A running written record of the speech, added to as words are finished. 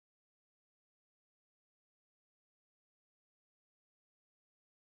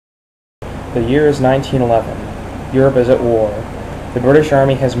The year is 1911. Europe is at war. The British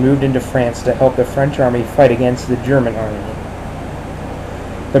Army has moved into France to help the French Army fight against the German Army.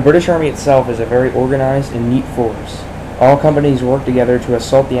 The British Army itself is a very organized and neat force. All companies work together to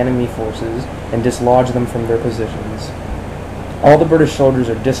assault the enemy forces and dislodge them from their positions. All the British soldiers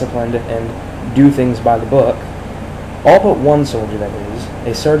are disciplined and do things by the book. All but one soldier, that is,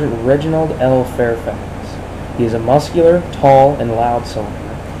 a Sergeant Reginald L. Fairfax. He is a muscular, tall, and loud soldier.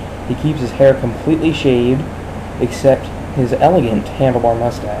 He keeps his hair completely shaved, except his elegant handlebar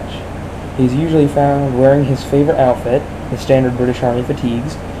mustache. He is usually found wearing his favorite outfit, the standard British Army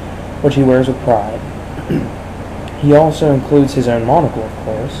fatigues, which he wears with pride. He also includes his own monocle, of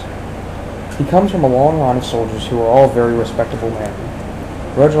course. He comes from a long line of soldiers who are all very respectable men.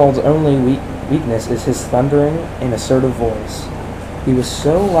 Reginald's only weakness is his thundering and assertive voice. He was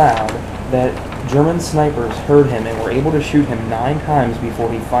so loud that German snipers heard him and were able to shoot him 9 times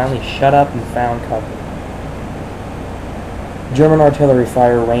before he finally shut up and found cover. German artillery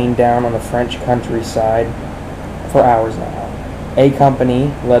fire rained down on the French countryside for hours now. A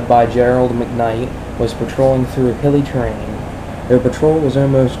company, led by Gerald McKnight, was patrolling through hilly terrain. Their patrol was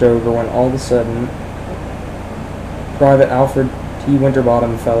almost over when all of a sudden Private Alfred T.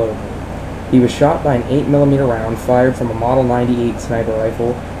 Winterbottom fell over. He was shot by an 8mm round fired from a Model 98 sniper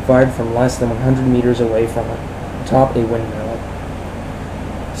rifle fired from less than 100 meters away from atop a windmill.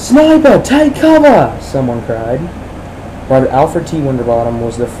 "Sniper, take cover!" someone cried. Private Alfred T. Winterbottom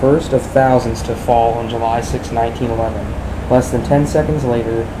was the first of thousands to fall on July 6, 1911. Less than 10 seconds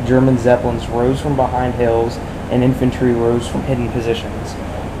later, German Zeppelins rose from behind hills and infantry rose from hidden positions.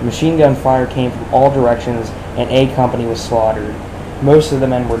 Machine gun fire came from all directions and A Company was slaughtered. Most of the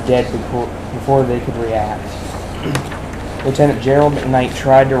men were dead before they could react. Lieutenant Gerald McKnight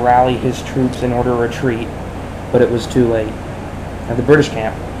tried to rally his troops in order to retreat, but it was too late. At the British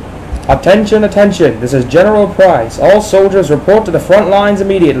camp, "Attention, attention! This is General Price. All soldiers report to the front lines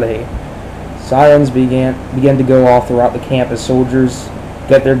immediately." Sirens began to go off throughout the camp as soldiers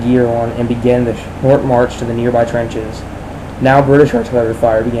get their gear on and began the short march to the nearby trenches. Now British artillery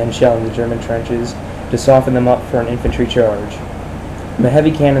fire began shelling the German trenches to soften them up for an infantry charge. The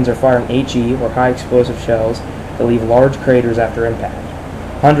heavy cannons are firing HE, or high explosive shells, that leave large craters after impact.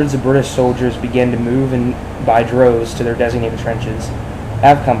 Hundreds of British soldiers began to move in by droves to their designated trenches.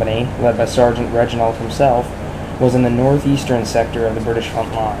 F Company, led by Sergeant Reginald himself, was in the northeastern sector of the British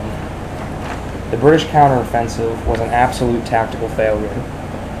front line. The British counteroffensive was an absolute tactical failure.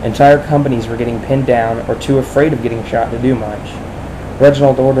 Entire companies were getting pinned down or too afraid of getting shot to do much.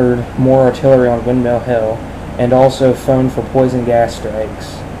 Reginald ordered more artillery on Windmill Hill and also phoned for poison gas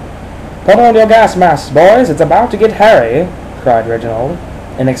strikes. "Put on your gas masks, boys, it's about to get hairy," cried Reginald.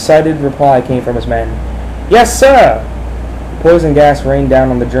 An excited reply came from his men. "Yes, sir!" Poison gas rained down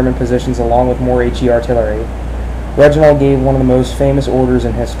on the German positions along with more HE artillery. Reginald gave one of the most famous orders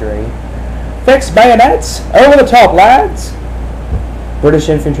in history. "Fix bayonets! Over the top, lads!" British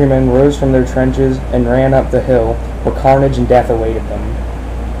infantrymen rose from their trenches and ran up the hill, where carnage and death awaited them.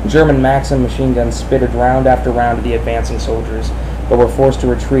 German Maxim machine guns spitted round after round at the advancing soldiers, but were forced to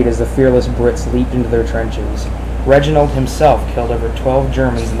retreat as the fearless Brits leaped into their trenches. Reginald himself killed over 12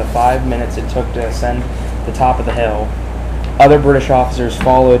 Germans in the 5 minutes it took to ascend the top of the hill. Other British officers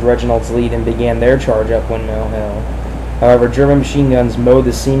followed Reginald's lead and began their charge up Windmill Hill. However, German machine guns mowed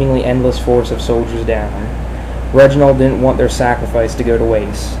the seemingly endless force of soldiers down. Reginald didn't want their sacrifice to go to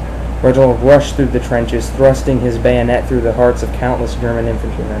waste. Reginald rushed through the trenches, thrusting his bayonet through the hearts of countless German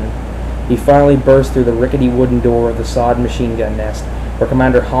infantrymen. He finally burst through the rickety wooden door of the sod machine gun nest, where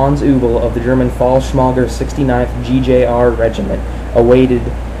Commander Hans Ubel of the German Fallschmager 69th GJR Regiment awaited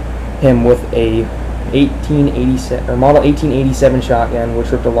him with a Model 1887 shotgun,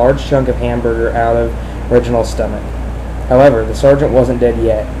 which ripped a large chunk of hamburger out of Reginald's stomach. However, the sergeant wasn't dead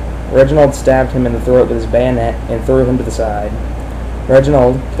yet. Reginald stabbed him in the throat with his bayonet and threw him to the side.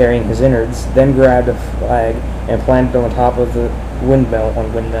 Reginald, carrying his innards, then grabbed a flag and planted it on the top of the windmill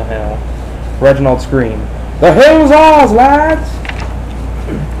on Windmill Hill. Reginald screamed, "The hill's ours, lads!"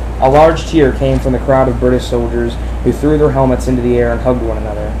 A large cheer came from the crowd of British soldiers who threw their helmets into the air and hugged one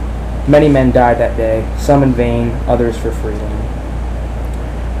another. Many men died that day, some in vain, others for freedom.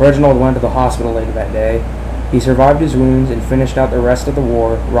 Reginald went to the hospital later that day. He survived his wounds and finished out the rest of the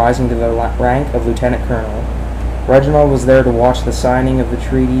war, rising to the rank of lieutenant colonel. Reginald was there to watch the signing of the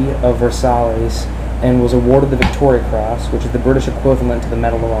Treaty of Versailles and was awarded the Victoria Cross, which is the British equivalent to the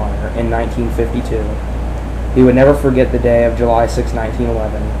Medal of Honor, in 1952. He would never forget the day of July 6,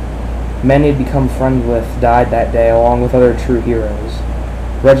 1911. Men he had become friends with died that day, along with other true heroes.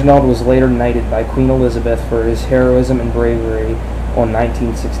 Reginald was later knighted by Queen Elizabeth for his heroism and bravery on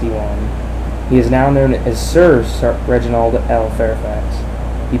 1961. He is now known as Sir Reginald L.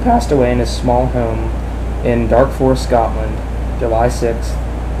 Fairfax. He passed away in his small home in Darkforest, Scotland, July 6,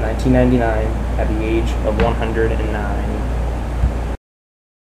 1999, at the age of 109.